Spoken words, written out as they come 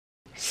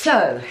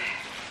So,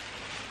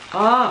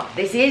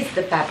 this is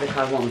the fabric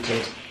I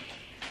wanted.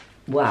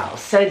 Wow,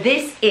 so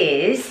this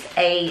is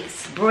a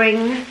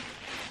spring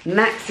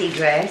maxi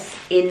dress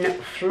in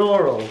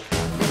floral.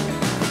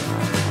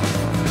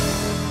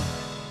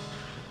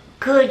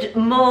 Good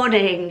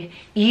morning.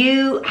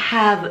 You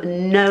have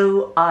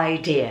no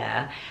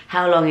idea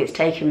how long it's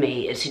taken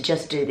me to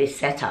just do this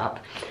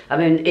setup. I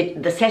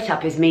mean, the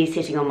setup is me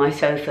sitting on my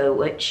sofa,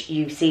 which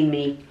you've seen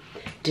me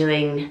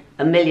doing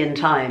a million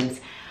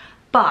times.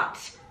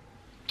 But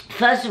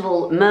first of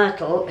all,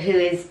 Myrtle, who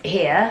is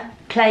here,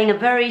 playing a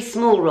very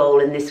small role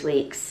in this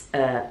week's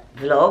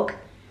vlog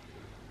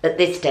at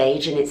this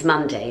stage, and it's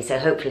Monday, so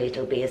hopefully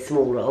it'll be a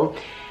small role.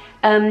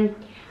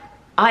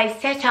 I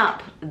set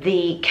up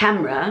the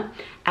camera,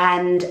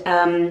 and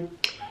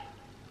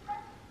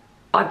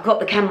I've got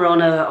the camera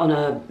on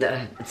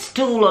a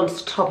stool on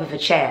top of a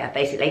chair,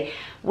 basically.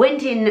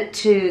 Went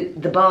into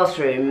the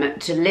bathroom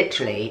to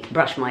literally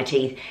brush my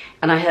teeth,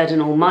 and I heard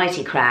an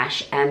almighty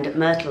crash, and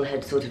Myrtle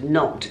had sort of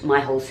knocked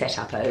my whole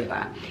setup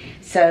over.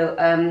 So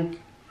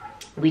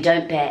we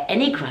don't bear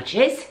any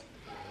grudges,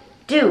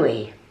 do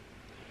we?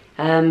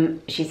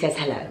 She says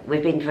hello.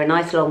 We've been for a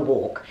nice long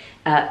walk.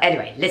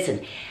 Anyway,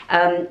 listen.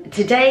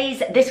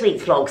 This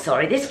week's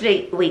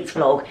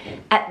vlog,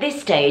 at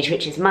this stage,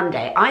 which is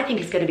Monday, I think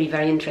is going to be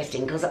very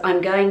interesting because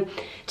I'm going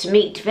to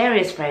meet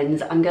various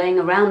friends. I'm going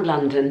around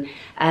London,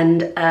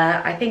 and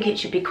I think it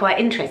should be quite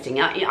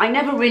interesting. I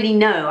never really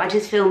know. I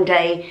just film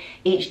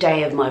each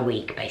day of my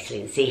week,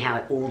 basically, and see how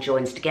it all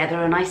joins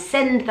together, and I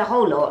send the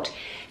whole lot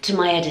to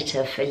my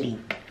editor,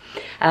 Philippe.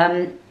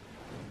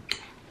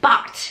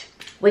 But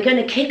we're going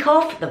to kick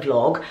off the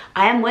vlog.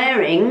 I am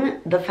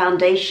wearing the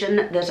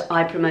foundation that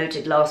I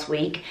promoted last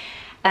week,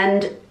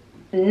 and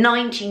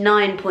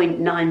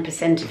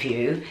 99.9% of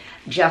you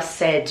just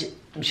said,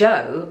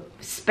 Jo,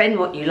 spend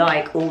what you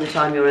like all the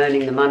time you're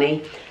earning the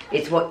money.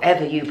 It's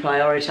whatever you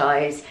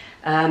prioritise,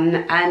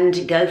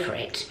 and go for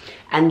it.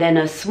 And then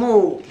a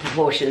small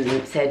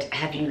proportion said,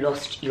 have you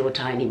lost your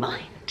tiny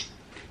mind?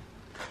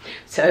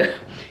 So,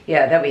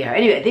 yeah, there we are.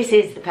 Anyway, this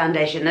is the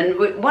foundation,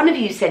 and one of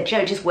you said,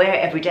 Jo, just wear it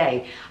every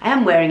day. I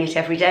am wearing it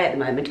every day at the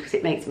moment because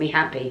it makes me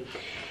happy.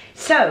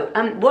 So,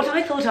 what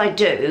I thought I'd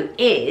do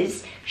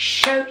is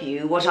show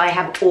you what I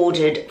have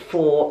ordered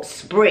for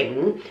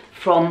spring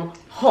from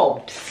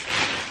Hobbs.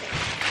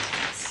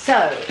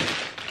 So,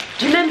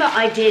 do you remember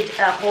I did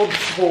a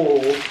Hobbs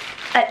haul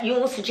at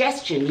your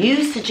suggestion?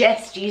 You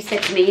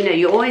said to me, you know,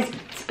 you're always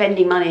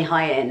spending money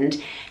high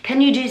end. Can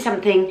you do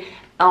something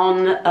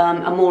on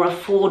a more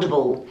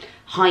affordable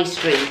high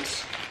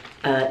street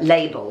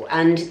label?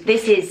 And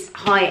this is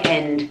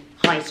high-end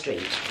high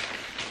street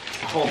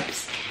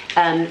Hobbs,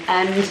 and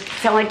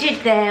so I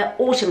did their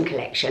autumn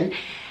collection,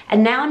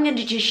 and now I'm going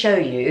to just show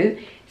you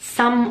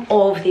some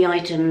of the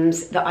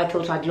items that I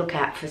thought I'd look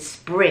at for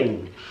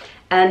spring,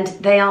 and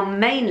they are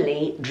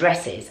mainly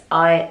dresses.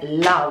 I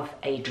love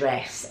a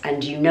dress,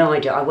 and you know I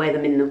do. I wear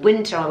them in the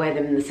winter, I wear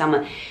them in the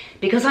summer.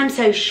 Because I'm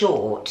so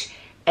short,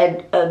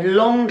 a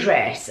long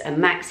dress, a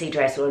maxi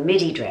dress or a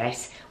midi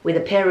dress with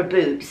a pair of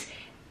boots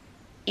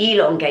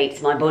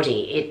elongates my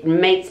body. It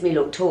makes me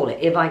look taller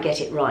if I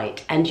get it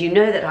right. And you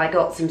know that I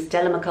got some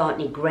Stella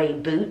McCartney grey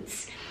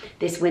boots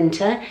this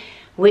winter,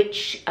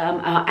 which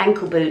are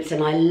ankle boots,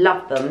 and I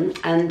love them.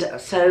 And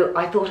so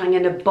I thought I'm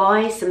going to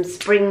buy some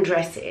spring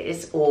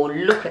dresses, or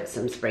look at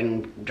some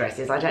spring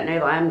dresses. I don't know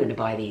if I am going to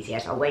buy these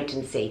yet. I'll wait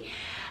and see.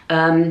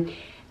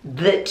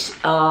 That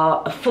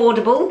are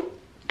affordable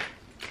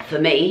for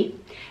me,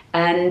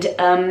 and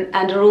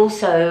are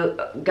also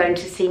going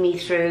to see me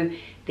through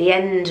the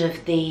end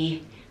of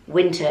the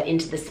winter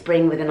into the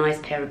spring with a nice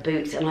pair of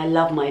boots. And I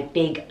love my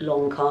big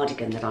long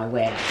cardigan that I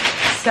wear.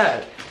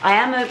 So I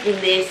am opening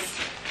this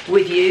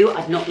with you.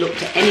 I've not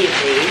looked at any of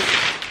these.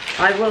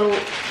 I will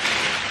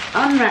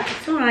unwrap,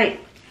 it's all right,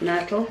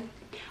 Myrtle.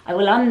 I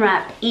will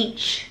unwrap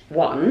each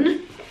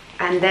one,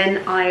 and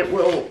then I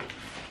will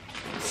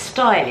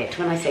style it.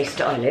 When I say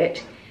style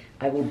it,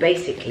 I will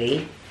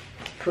basically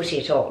put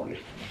it on.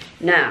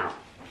 Now,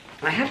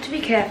 I have to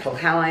be careful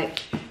how I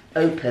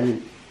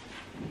open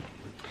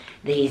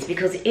these,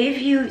 because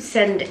if you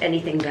send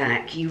anything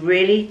back, you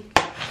really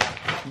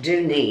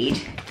do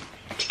need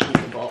to keep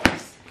the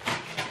box.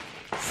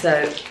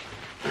 So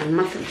I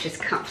mustn't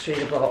just cut through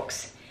the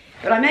box.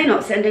 But I may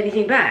not send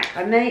anything back.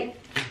 I may,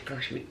 oh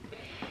gosh,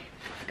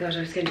 God, I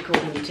was going to call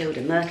her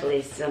Matilda. Myrtle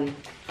is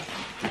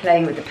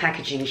playing with the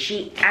packaging.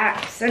 She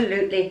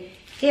absolutely,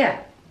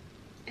 here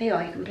you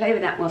are, you can play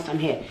with that whilst I'm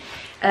here.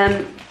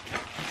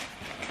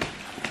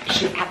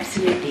 She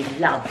absolutely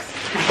loves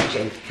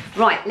packaging.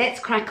 Right, let's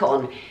crack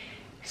on.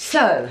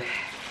 So,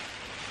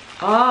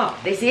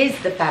 this is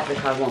the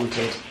fabric I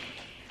wanted.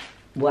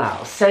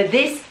 Wow, so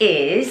this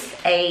is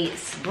a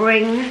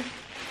spring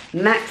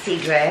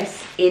maxi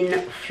dress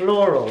in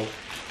floral,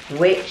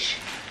 which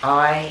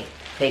I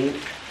think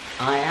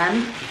I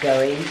am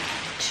going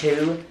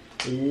to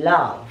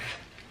love.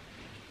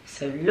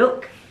 So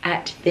look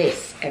at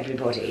this,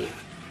 everybody.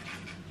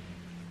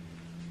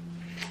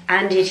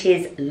 And it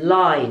is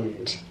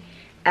lined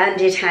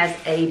And it has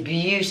a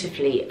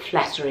beautifully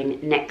flattering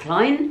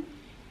neckline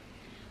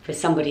for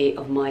somebody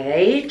of my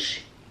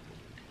age.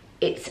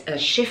 It's a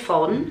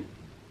chiffon.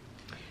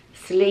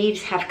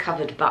 Sleeves have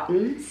covered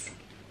buttons.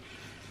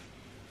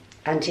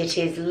 And it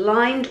is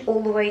lined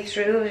all the way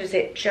through, or is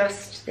it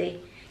just the...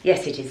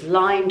 Yes, it is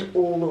lined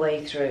all the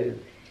way through.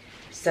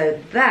 So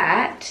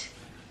that,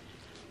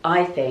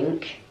 I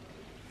think,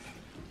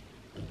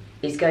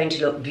 is going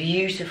to look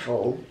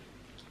beautiful.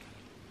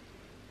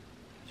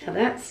 So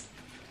that's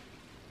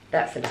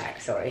the back,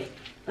 sorry.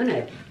 Oh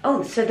no,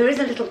 oh, so there is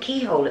a little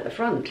keyhole at the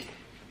front.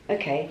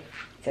 Okay,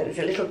 so there's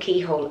a little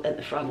keyhole at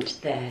the front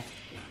there.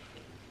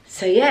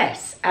 So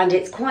yes, and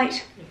it's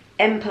quite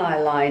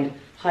empire line,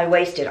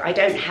 high-waisted. I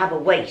don't have a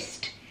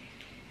waist.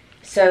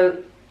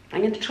 So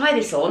I'm going to try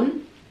this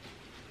on.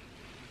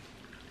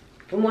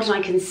 From what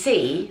I can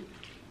see,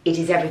 it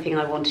is everything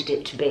I wanted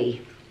it to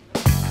be.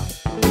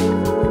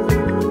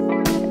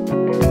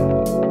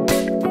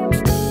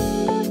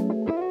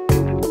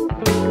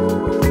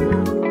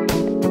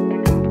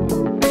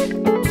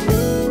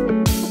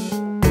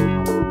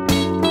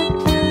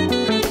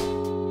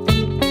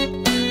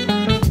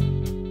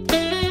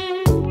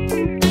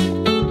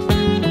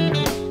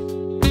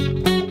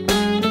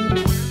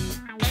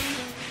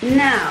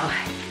 Now,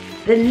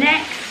 the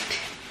next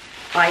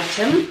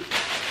item,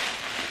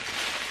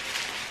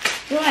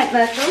 right,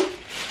 Myrtle,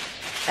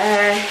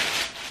 and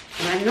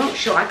I'm not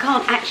sure, I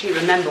can't actually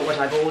remember what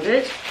I've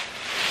ordered.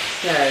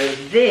 So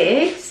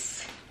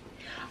this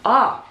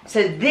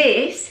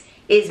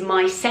is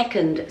my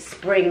second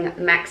spring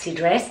maxi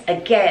dress.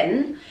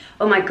 Again,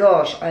 oh my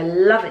gosh, I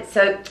love it.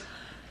 So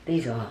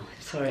these are,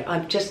 sorry, I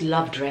just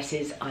love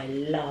dresses. I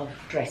love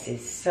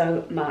dresses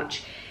so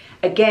much.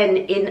 Again,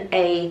 in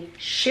a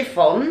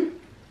chiffon,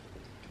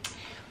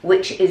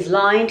 which is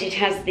lined. It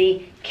has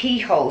the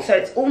keyhole, so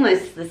it's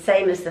almost the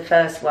same as the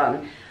first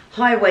one.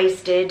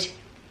 High-waisted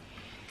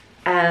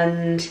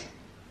and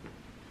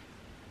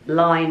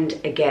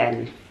lined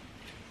again.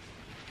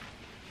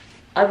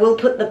 I will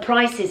put the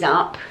prices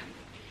up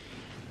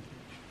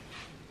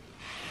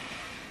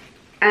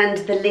and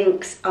the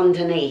links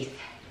underneath.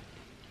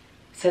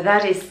 So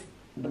that is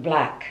the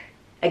black.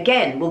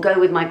 Again, we'll go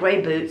with my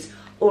grey boots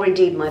or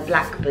indeed my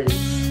black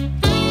boots.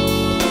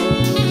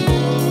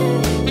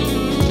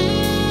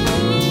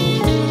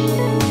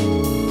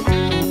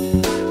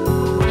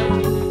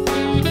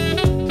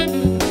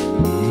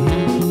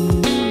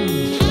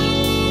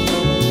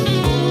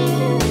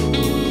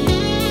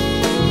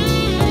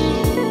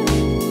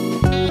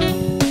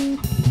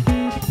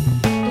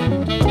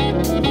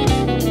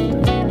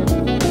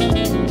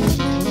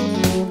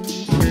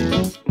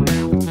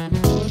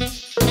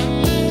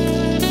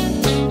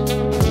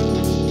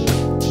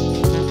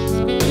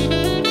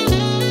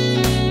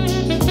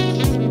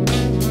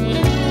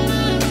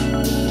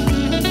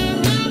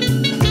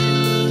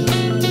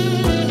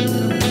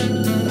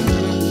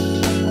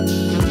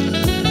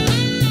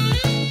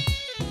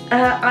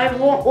 I've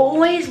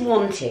always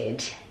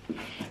wanted,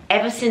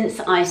 ever since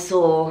I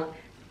saw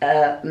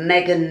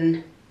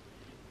Meghan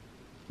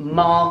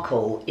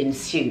Markle in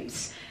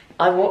Suits,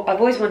 I've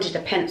always wanted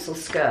a pencil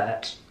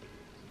skirt,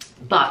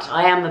 but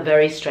I am a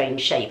very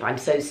strange shape. I'm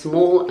so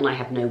small and I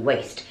have no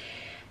waist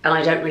and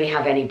I don't really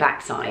have any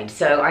backside,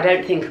 so I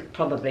don't think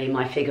probably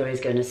my figure is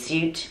going to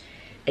suit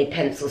a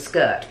pencil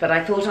skirt, but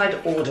I thought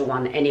I'd order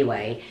one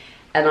anyway.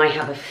 And I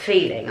have a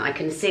feeling, I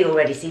can see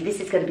already, see this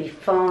is going to be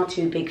far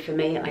too big for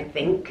me, I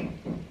think.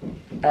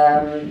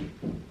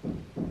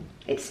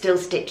 It's still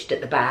stitched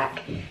at the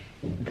back.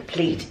 The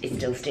pleat is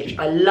still stitched.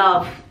 I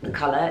love the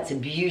colour, it's a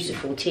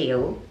beautiful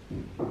teal.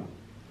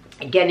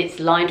 Again, it's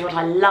lined. What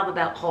I love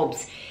about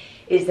Hobbs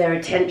is their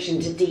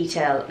attention to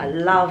detail. I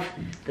love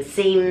the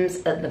seams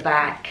at the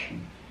back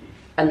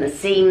and the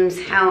seams,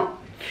 how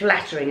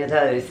flattering are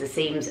those, the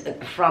seams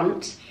at the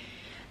front.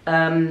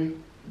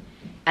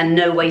 And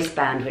no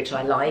waistband, which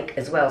I like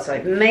as well.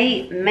 So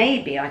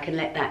maybe I can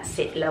let that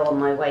sit low on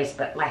my waist,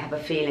 but I have a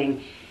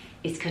feeling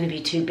it's going to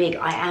be too big.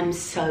 I am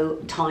so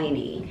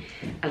tiny,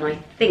 and I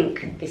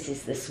think this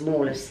is the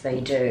smallest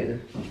they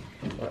do.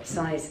 What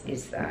size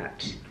is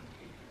that?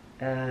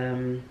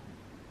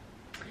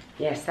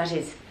 Yes, that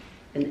is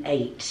an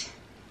 8.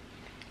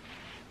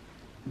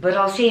 But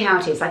I'll see how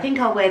it is. I think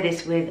I'll wear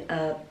this with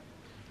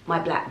my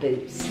black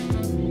boots.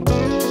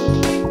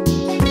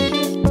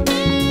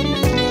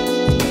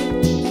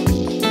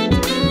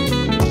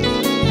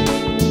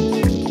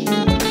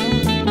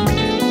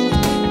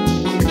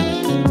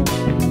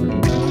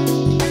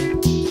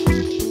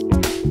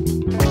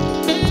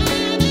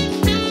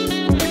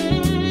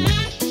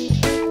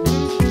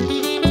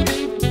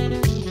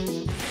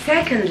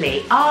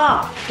 Secondly,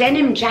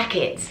 denim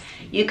jackets.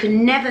 You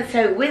can never,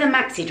 so with a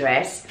maxi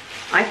dress,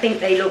 I think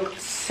they look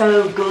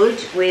so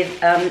good with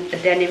a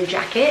denim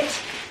jacket,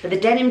 but the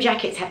denim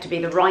jackets have to be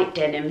the right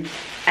denim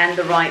and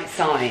the right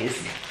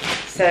size.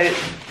 So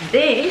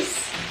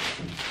this,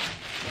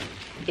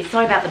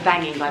 sorry about the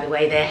banging by the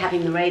way, they're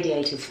having the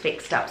radiators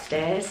fixed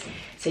upstairs,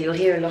 so you'll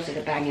hear a lot of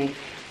the banging.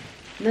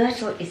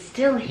 Myrtle is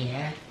still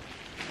here,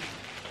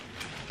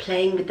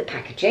 playing with the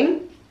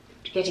packaging.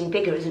 getting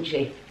bigger, isn't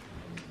she?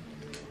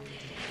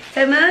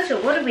 So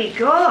Myrtle, what have we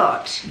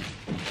got?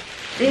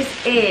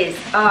 This is,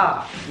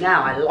 now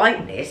I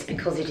like this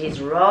because it is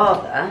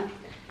rather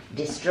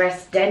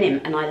distressed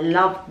denim, and I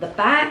love the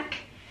back.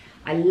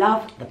 I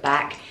love the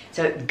back.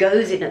 So it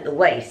goes in at the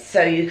waist,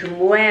 so you can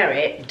wear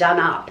it done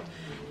up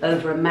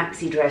over a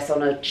maxi dress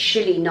on a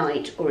chilly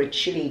night or a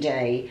chilly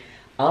day.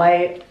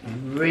 I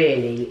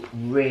really,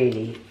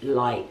 really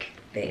like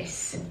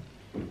this.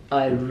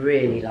 I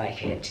really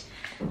like it.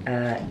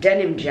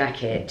 Denim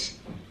jacket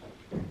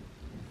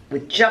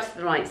with just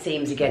the right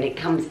seams. Again, it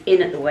comes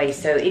in at the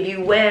waist, so if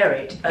you wear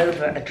it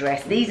over a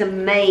dress, these are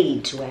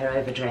made to wear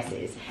over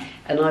dresses,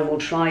 and I will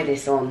try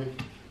this on.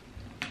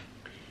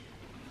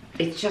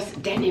 It's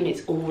just denim,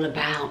 it's all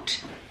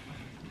about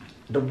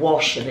the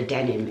wash of a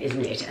denim,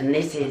 isn't it? And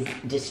this is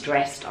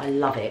distressed, I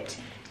love it,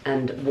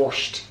 and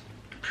washed,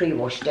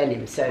 pre-washed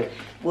denim, so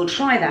we'll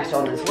try that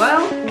on as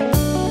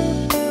well.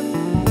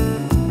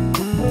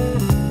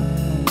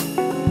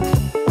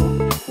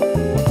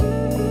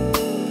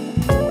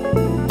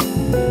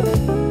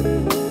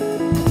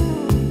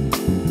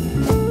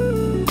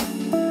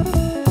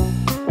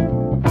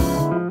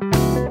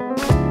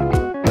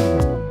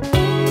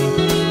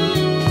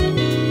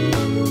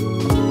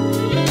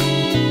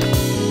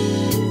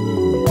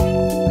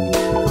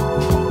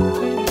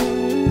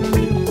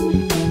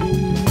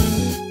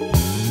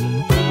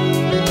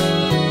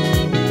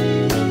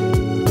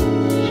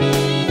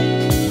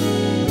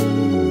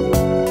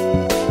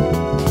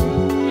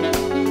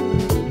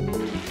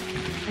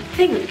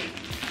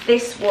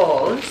 This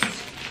was,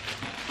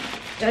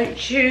 don't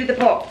chew the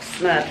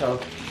box, Myrtle.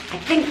 I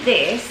think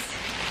this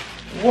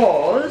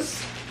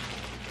was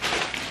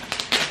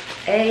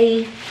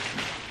a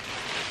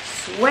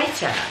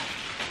sweater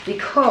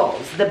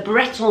because the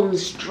Breton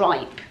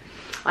stripe.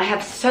 I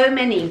have so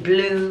many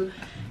blue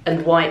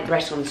and white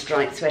Breton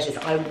stripe sweaters.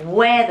 I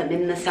wear them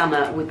in the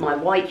summer with my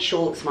white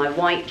shorts, my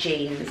white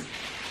jeans,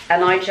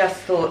 and I just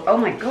thought, oh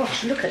my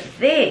gosh, look at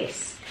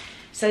this.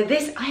 So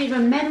this, I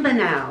remember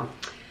now.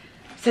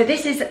 So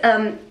this is,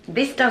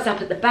 this does up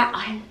at the back.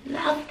 I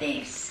love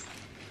this.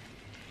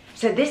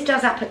 So this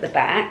does up at the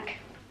back.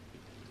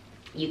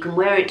 You can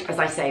wear it, as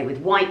I say, with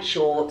white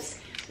shorts,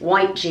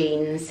 white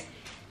jeans.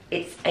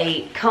 It's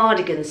a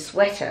cardigan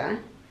sweater,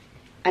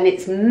 and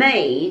it's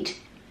made,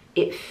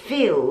 it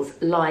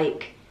feels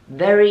like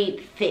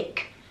very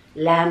thick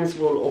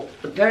lambswool or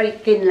very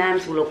thin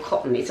lambswool or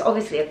cotton. It's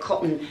obviously a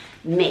cotton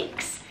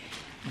mix,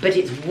 but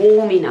it's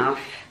warm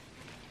enough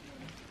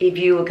if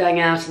you were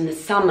going out in the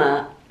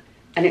summer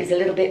and it's a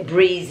little bit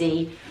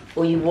breezy,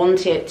 or you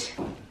want it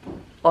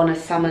on a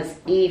summer's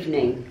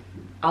evening.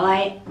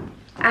 I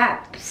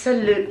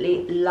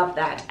absolutely love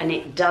that, and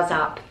it does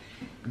up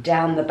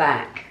down the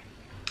back.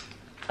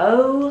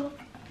 Oh,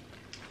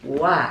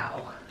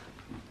 wow.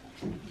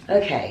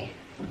 Okay,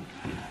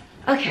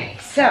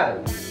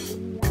 so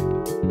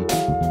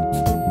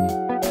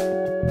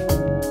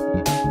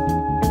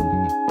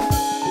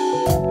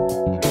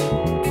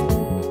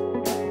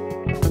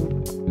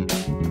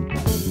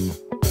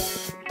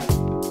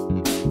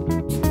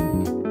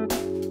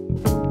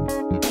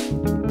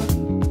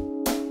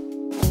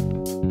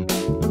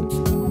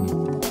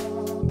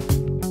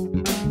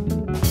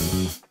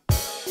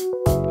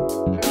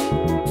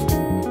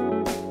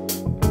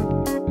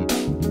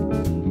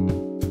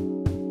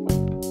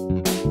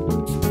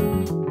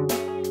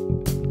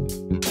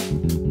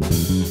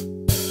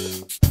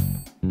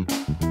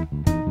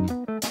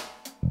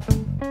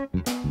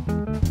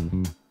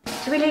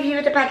we leave you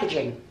with the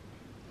packaging.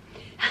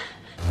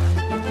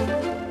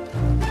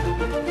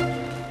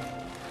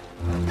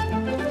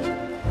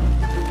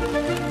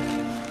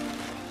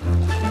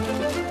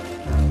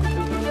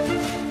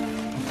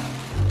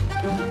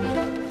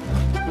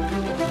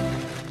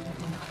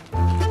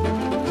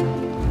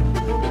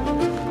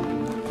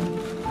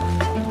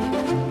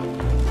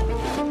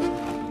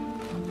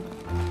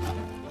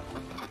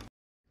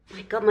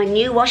 My God, my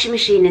new washing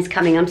machine is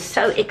coming. I'm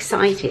so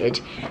excited.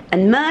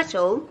 And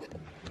Myrtle,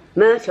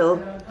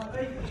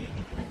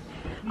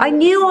 I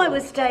knew I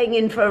was staying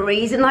in for a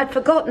reason. I'd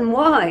forgotten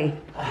why.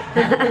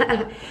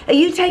 Are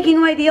you taking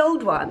away the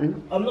old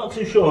one? I'm not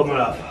too sure, my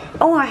love.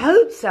 Oh, I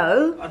hope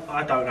so.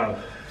 I don't know.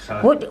 So.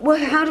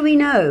 What? How do we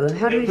know?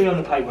 How do we? It'll be on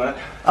the paperwork.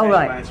 Oh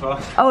right.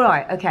 Oh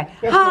right. Okay.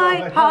 Yes,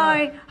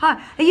 Hi.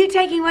 Are you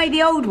taking away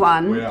the old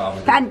one? We are.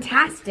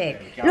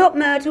 Fantastic. Look,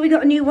 Myrtle, we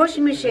got a new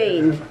washing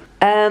machine.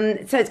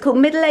 So it's called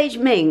Middle-Aged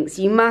Minx.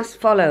 You must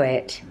follow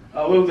it.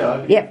 I will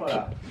do.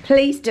 Yep.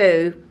 Please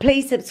do.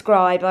 Please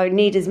subscribe. I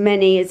need as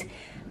many as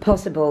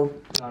possible.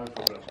 No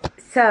problem.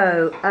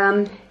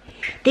 So,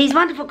 these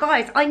wonderful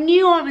guys, I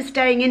knew I was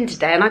staying in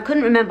today and I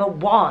couldn't remember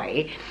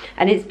why.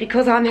 And it's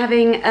because I'm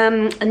having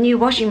a new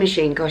washing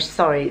machine. Gosh,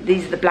 sorry,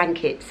 these are the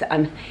blankets.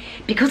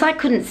 Because I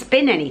couldn't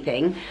spin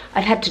anything,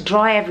 I've had to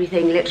dry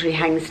everything, literally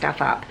hang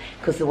stuff up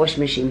because the washing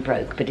machine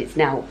broke. But it's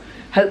now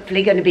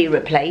hopefully going to be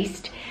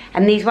replaced.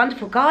 And these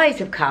wonderful guys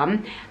have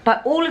come,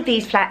 but all of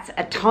these flats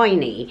are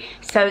tiny.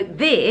 So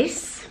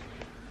this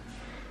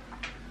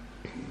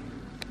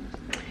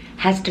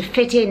has to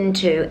fit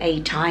into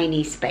a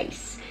tiny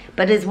space.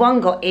 But as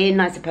one got in,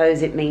 I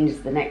suppose it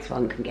means the next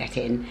one can get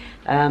in.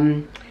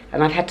 And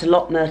I've had to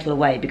lock Myrtle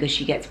away because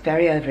she gets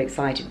very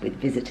overexcited with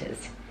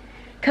visitors.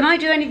 Can I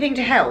do anything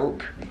to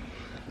help?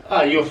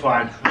 Oh, you're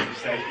fine.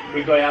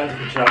 We got you under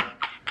control.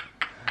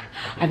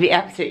 I'd be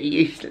absolutely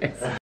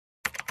useless.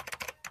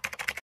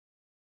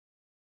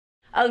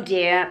 Oh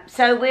dear,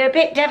 so we're a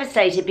bit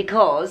devastated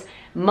because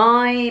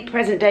my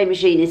present day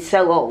machine is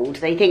so old.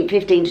 They think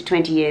 15 to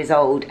 20 years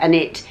old, and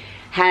it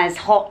has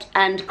hot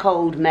and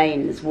cold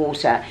mains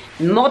water.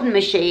 Modern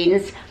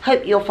machines,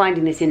 hope you're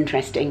finding this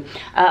interesting,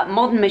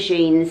 modern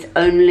machines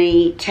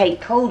only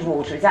take cold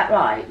water, is that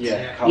right?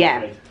 Yeah, cold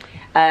feed.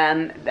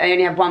 They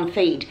only have one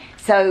feed.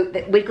 So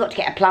we've got to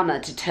get a plumber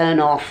to turn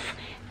off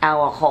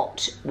our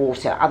hot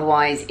water,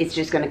 otherwise it's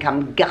just going to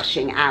come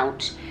gushing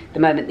out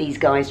the moment these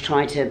guys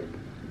try to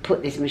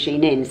put this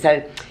machine in.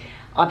 So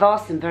I've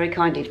asked them very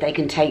kindly if they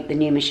can take the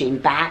new machine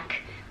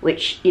back,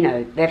 which, you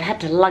know, they've had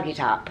to lug it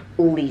up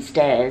all these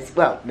stairs,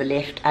 well, the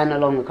lift and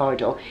along the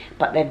corridor,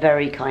 but they've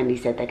very kindly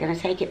said they're going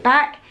to take it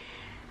back,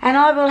 and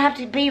I will have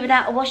to be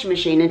without a washing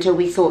machine until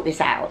we sort this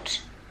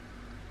out.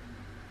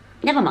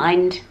 Never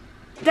mind.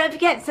 Don't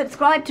forget,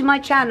 subscribe to my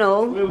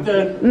channel. Will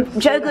do.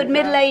 Joe Good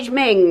Middle-Aged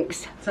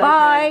Minx.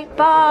 Bye.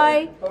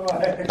 Bye.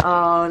 Bye-bye.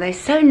 Oh, they're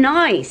so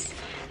nice.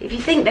 If you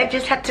think they've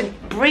just had to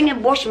bring a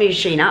washing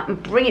machine up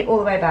and bring it all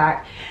the way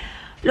back.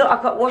 Look,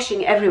 I've got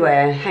washing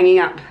everywhere, hanging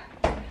up.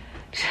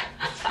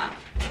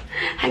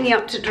 Hanging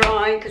up to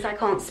dry because I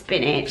can't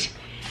spin it.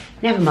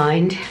 Never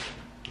mind.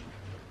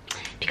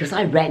 Because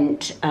I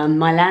rent,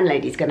 my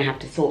landlady's going to have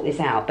to sort this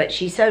out, but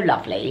she's so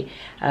lovely.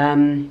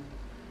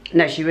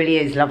 No, she really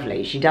is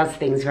lovely. She does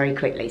things very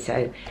quickly,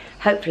 so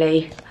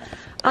hopefully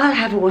I'll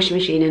have a washing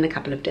machine in a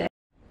couple of days.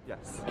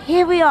 Yes.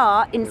 Here we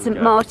are in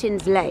St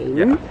Martin's Lane.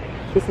 Yeah.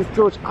 This is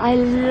George. I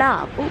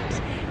love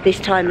this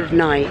time of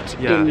night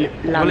in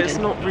London. Well, it's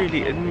not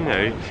really, you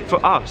know,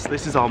 for us,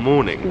 this is our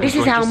morning. This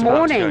is We're our just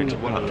about to go morning. to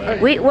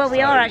work.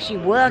 We are actually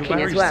working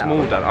We're as very well.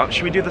 small down.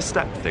 Should we do the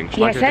step thing?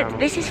 Should I Yes, go down?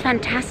 this is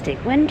fantastic.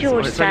 When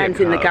George it's only a stands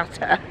in the curve.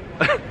 gutter,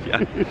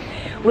 Yeah.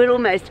 we're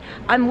almost.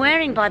 I'm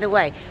wearing, by the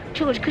way,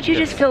 George, could you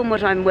just film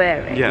what I'm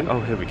wearing? Yeah,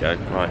 oh, here we go.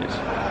 Right.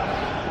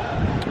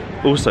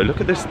 Also,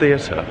 look at this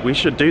theatre. We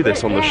should do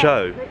this on the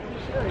show.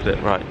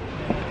 Right.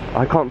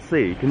 I can't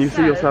see. Can you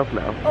see yourself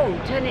now?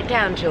 Oh, turn it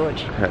down,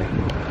 George. Okay.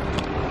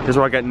 Here's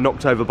where I get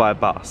knocked over by a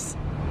bus.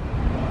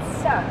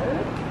 So,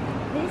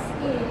 this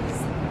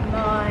is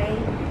my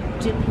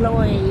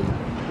deployed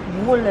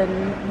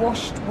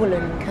washed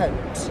woolen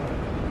coat,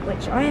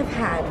 which I have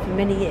had for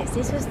many years.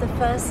 This was the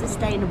first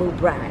sustainable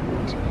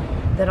brand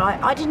that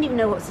I didn't even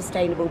know what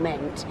sustainable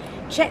meant.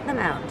 Check them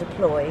out,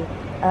 Deploy.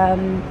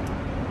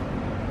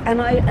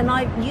 And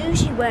I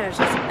usually wear it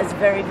as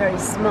very, very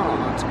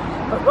smart.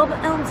 But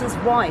Robert Elms's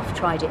wife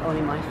tried it on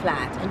in my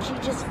flat, and she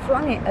just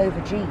flung it over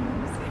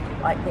jeans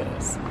like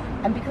this.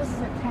 And because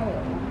it's a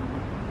tail,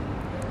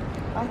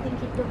 I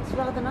think it looks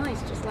rather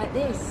nice, just like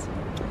this.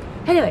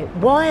 Anyway,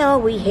 why are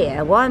we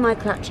here? Why am I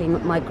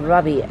clutching my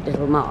grubby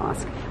little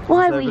mask?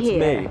 Why are we It's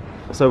here? me.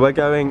 So we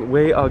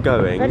are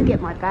going. Better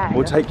get my bag.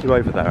 We'll take you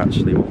over there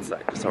actually, one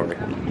sec, sorry.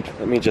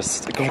 Let me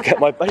just go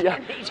get my bag. Yeah,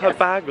 her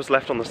bag was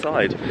left on the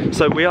side.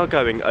 So we are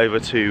going over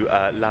to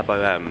La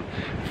Boheme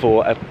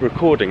for a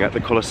recording at the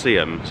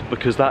Colosseum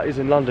because that is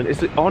in London.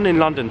 Is it on in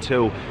London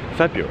till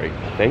February,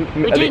 I think?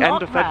 We're at doing the end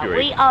opera. of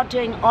February. We are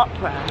doing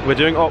opera. We're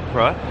doing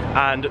opera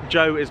and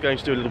Joe is going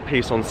to do a little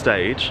piece on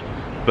stage,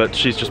 but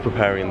she's just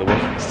preparing the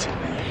words.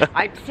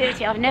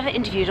 Seriously, I've never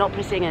interviewed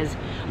opera singers.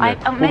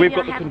 Yeah. Well, we've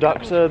got the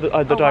conductor, the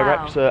Oh, wow.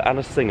 director, and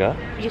a singer.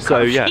 You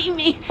so can't yeah. see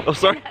me. Oh,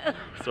 sorry. No.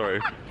 Sorry.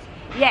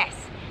 Yes,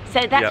 so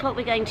that's Yeah. what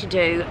we're going to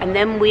do, and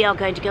then we are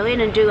going to go in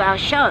and do our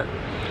show.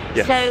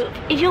 Yes. So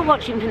if you're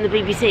watching from the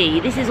BBC,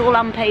 this is all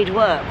unpaid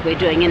work we're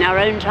doing in our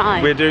own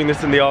time. We're doing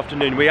this in the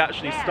afternoon. We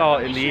actually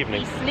start in the We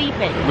evening. should be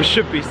sleeping. We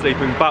should be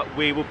sleeping, but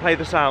we will play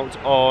this out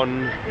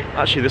on.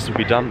 Actually, this will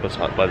be done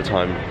by the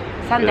time.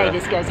 Sunday yeah.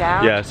 this goes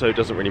out. Yeah, so it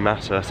doesn't really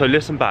matter. So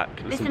listen back.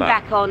 Listen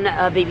back on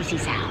BBC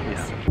Sounds.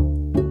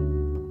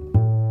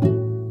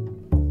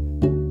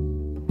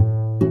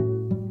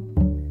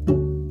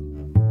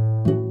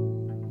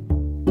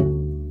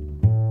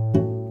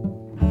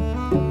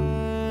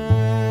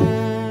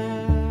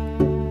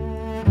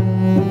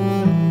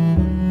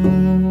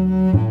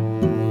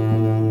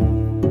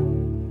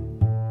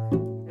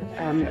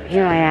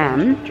 Here I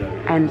am,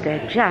 and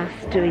they're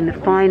just doing the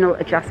final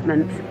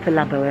adjustments for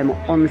La Boheme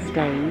on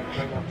stage.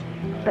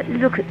 But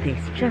look at this,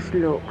 just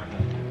look.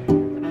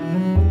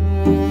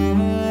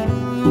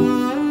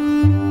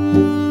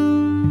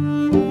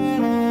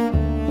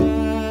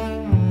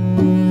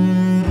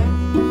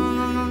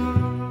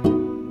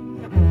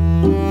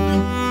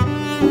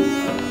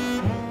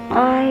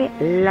 I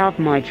love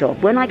my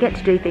job. When I get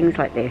to do things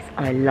like this,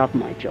 I love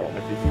my job.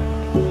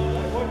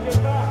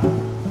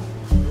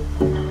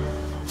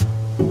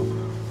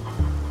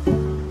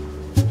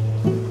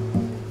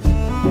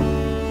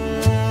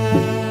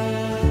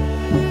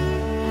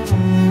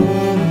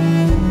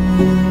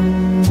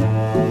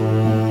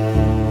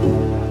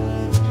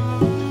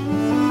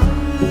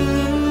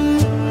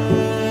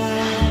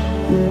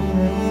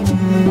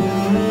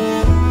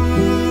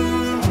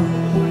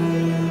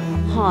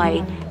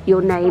 identify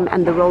your name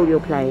and the role you're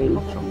playing?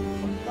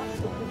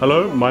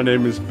 Hello, my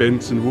name is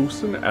Benson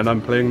Wilson and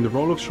I'm playing the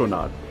role of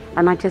Shonad.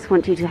 And I just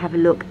want you to have a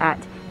look at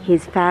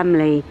his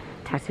family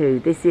tattoo.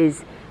 This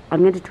is,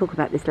 I'm going to talk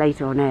about this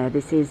later on air,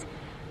 this is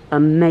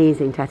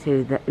amazing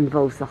tattoo that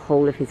involves the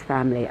whole of his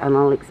family, and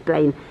I'll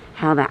explain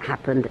how that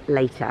happened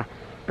later.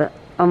 But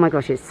oh my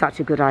gosh, it's such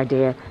a good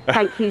idea.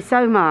 Thank you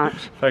so much.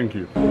 Thank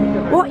you.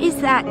 What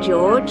is that,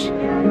 George?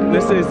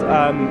 This is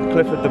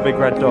Clifford the Big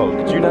Red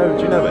Dog. Do you know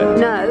it?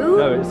 No.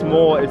 No, it's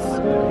more, it's...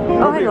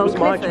 Oh, hang it on, was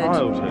my Clifford.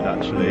 childhood,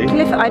 actually.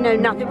 Clifford, I know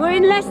nothing. We're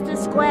in Leicester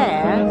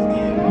Square.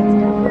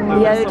 The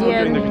There's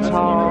someone doing the Odeon.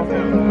 guitar.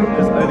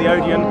 There's the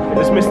Odeon.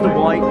 There's Mr.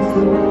 White.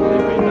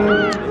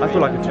 I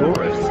feel like a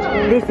tourist.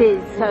 This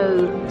is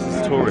so... This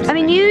is tourist. I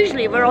mean,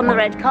 usually we're on the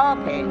red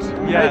carpet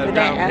yeah, over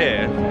down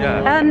there. here.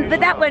 Yeah. But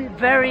that went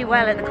very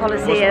well at the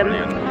Coliseum.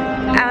 Brilliant.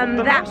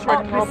 That nice red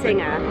opera carpet.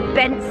 singer,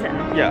 Benson.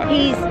 Yeah.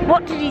 He's,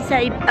 what did he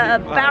say?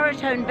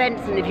 Baritone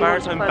Benson, if you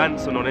want to Baritone follow.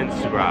 Benson on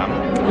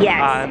Instagram.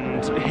 Yes.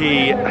 And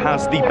he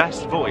has the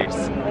best voice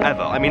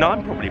ever. I mean,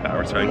 I'm probably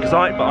baritone because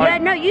Yeah,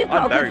 no, you've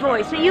got a good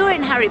voice. So you were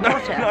in Harry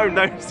Potter.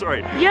 No,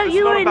 sorry. Yeah, It's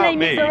you not were in about Les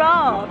me.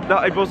 Miserables. No,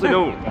 it wasn't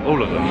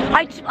all of them.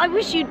 I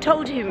wish you'd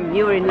told him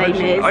you were in Les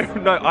Mis.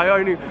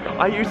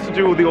 I used to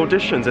do all the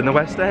auditions in the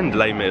West End,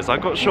 Les Mis. I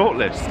got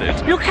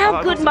shortlisted. Look how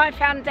I good was- my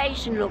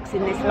foundation looks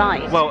in this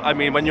light. Well, I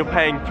mean, when you're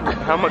paying,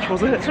 how much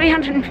was it?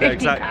 350 Yeah,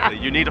 exactly.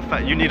 You need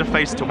a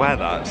face to wear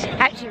that.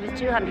 Actually, it was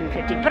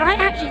 250, but I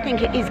actually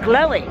think it is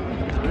glowing.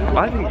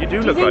 I think you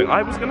do look think- like.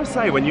 I was going to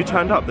say when you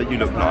turned up that you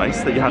look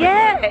nice. That you had.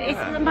 Yeah,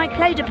 it's my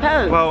clé de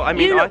peau. Well, I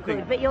mean, you I look think.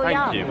 good, but you're thank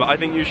young. you, but I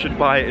think you should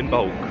buy it in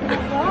bulk.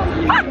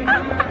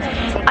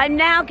 I'm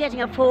now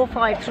getting a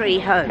 453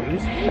 home,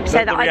 so But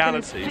that the I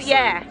reality, can. so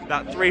Yeah.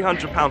 that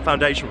 £300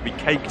 foundation would be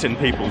caked in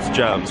people's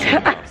germs.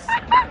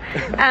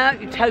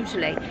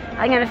 Totally.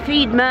 I'm going to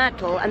feed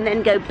Myrtle and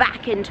then go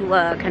back into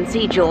work and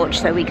see George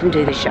so we can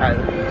do the show.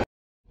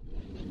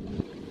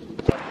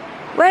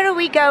 Where are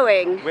we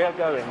going? We are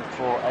going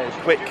for a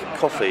quick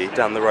coffee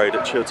down the road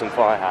at Chiltern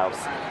Firehouse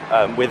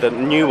with a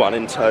new one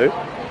in tow.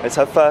 It's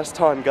her first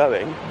time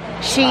going.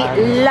 She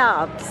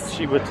loves,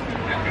 She would.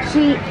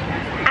 she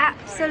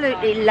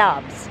absolutely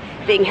loves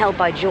being held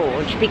by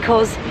George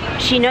because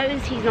she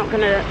knows he's not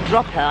going to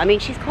drop her. I mean,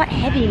 she's quite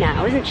heavy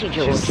now, isn't she,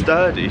 George? She's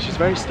sturdy. She's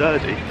very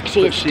sturdy.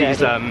 She But is she's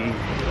sturdy.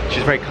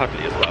 she's very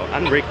cuddly as well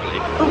and wriggly.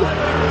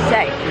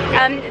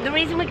 The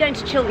reason we're going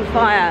to Chiltern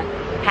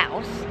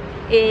Firehouse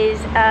is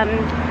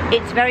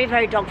it's very,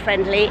 very dog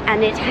friendly,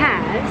 and it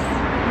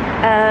has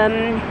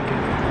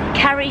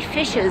Carrie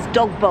Fisher's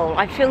dog bowl.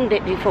 I filmed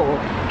it before.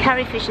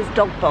 Carrie Fisher's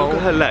dog bowl. Look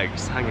at her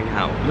legs hanging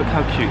out. Look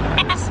how cute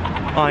that is.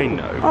 I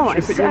know. Oh,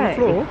 Should we put you on the I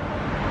floor?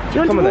 Do you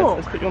want Come on to then. walk?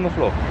 Let's put you on the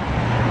floor.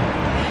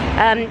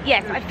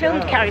 Yes, I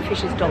filmed Carrie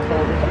Fisher's dog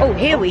bowl before. Oh,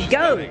 here we she's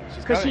go. going,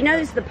 she's Because she going.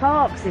 knows the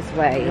parks this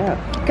way.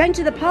 Yeah. Going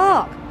to the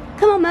park.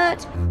 Come on,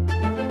 Mert.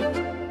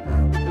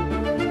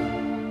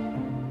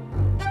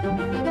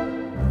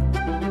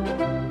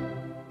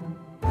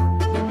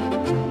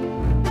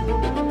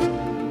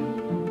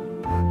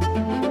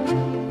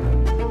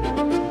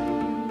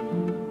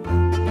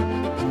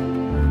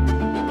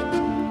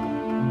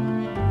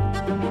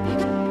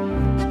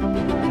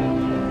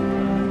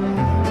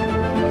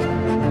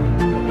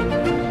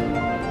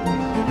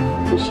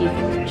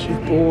 She's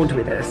bored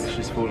with us.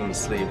 She's fallen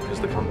asleep because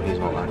the company's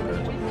not that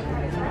good.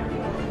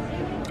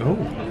 Oh,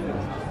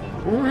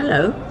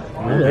 hello.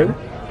 Hello.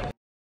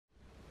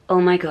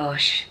 Oh my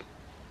gosh.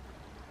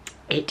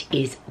 It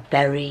is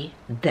very,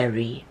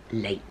 very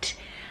late.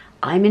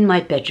 I'm in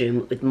my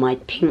bedroom with my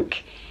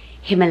pink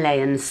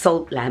Himalayan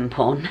salt lamp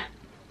on,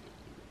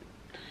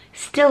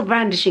 still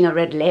brandishing a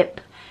red lip.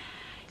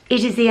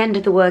 It is the end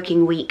of the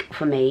working week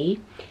for me.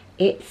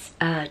 It's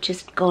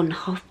just gone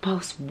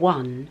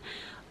 1:30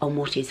 on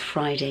what is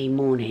Friday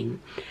morning,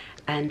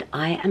 and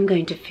I am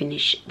going to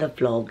finish the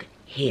vlog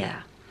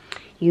here.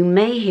 You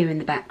may hear in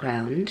the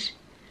background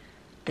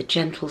the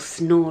gentle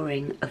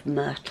snoring of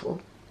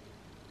Myrtle.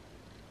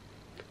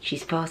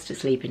 She's fast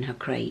asleep in her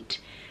crate.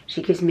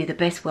 She gives me the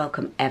best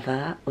welcome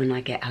ever when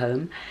I get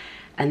home,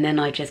 and then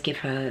I just give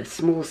her a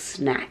small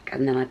snack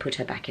and then I put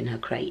her back in her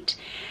crate.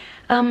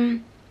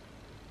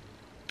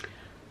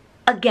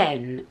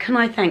 Again, can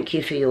I thank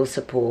you for your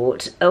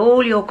support?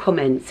 All your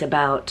comments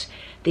about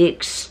the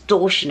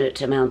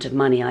extortionate amount of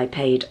money I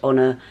paid on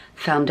a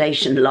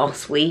foundation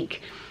last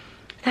week.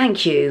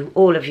 Thank you,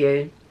 all of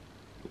you,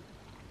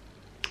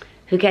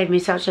 who gave me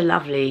such a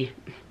lovely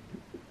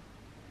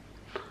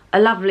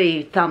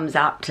thumbs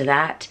up to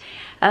that.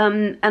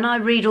 And I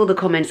read all the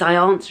comments, I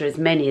answer as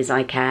many as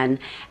I can,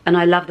 and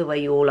I love the way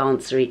you all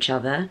answer each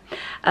other.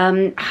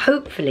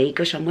 Hopefully,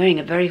 gosh, I'm wearing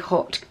a very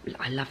hot,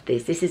 I love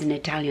this. This is an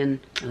Italian,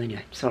 oh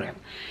anyway, sorry, I'm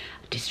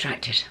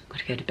distracted, I've got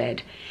to go to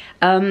bed.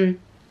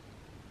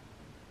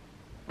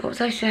 What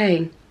was I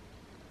saying?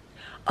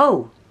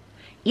 Oh,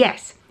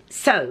 yes.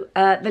 So,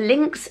 the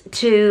links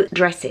to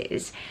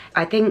dresses,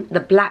 I think the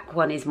black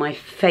one is my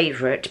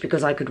favourite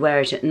because I could wear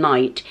it at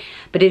night.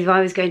 But if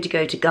I was going to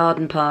go to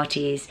garden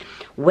parties,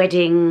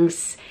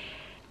 weddings,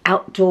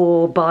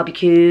 outdoor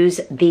barbecues.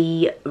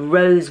 The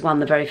rose one,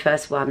 the very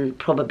first one,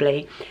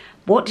 probably.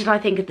 What did I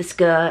think of the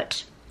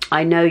skirt?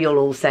 I know you'll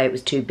all say it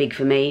was too big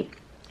for me.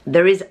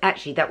 There is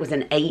actually, that was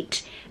an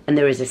 8 and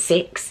there is a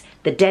 6.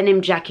 The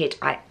denim jacket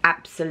I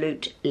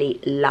absolutely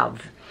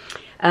love.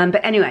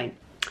 But anyway,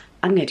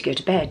 I'm going to go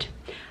to bed.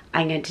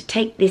 I'm going to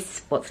take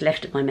this, what's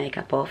left of my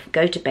makeup off,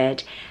 go to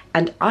bed,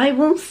 and I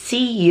will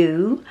see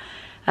you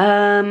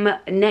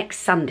next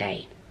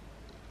Sunday.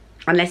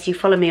 Unless you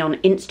follow me on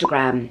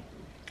Instagram.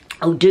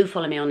 Oh, do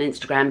follow me on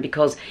Instagram,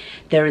 because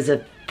there is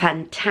a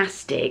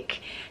fantastic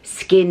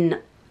skin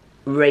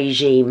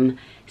regime,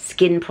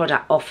 skin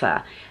product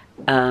offer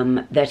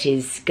that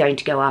is going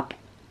to go up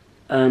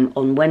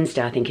on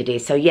Wednesday, I think it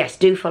is. So yes,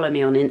 do follow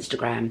me on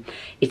Instagram.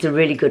 It's a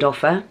really good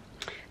offer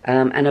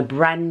and a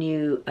brand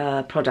new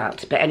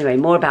product. But anyway,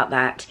 more about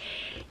that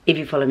if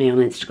you follow me on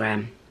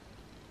Instagram.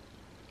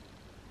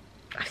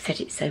 I've said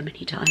it so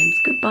many times.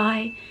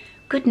 Goodbye,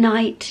 good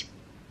night,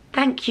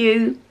 thank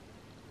you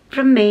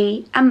from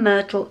me and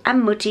Myrtle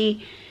and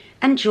Mutty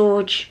and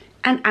George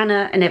and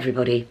Anna and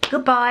everybody.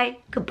 Goodbye,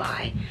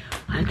 goodbye.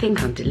 I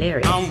think I'm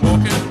delirious. I'm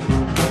walking,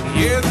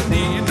 yeah, the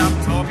need,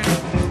 I'm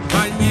talking.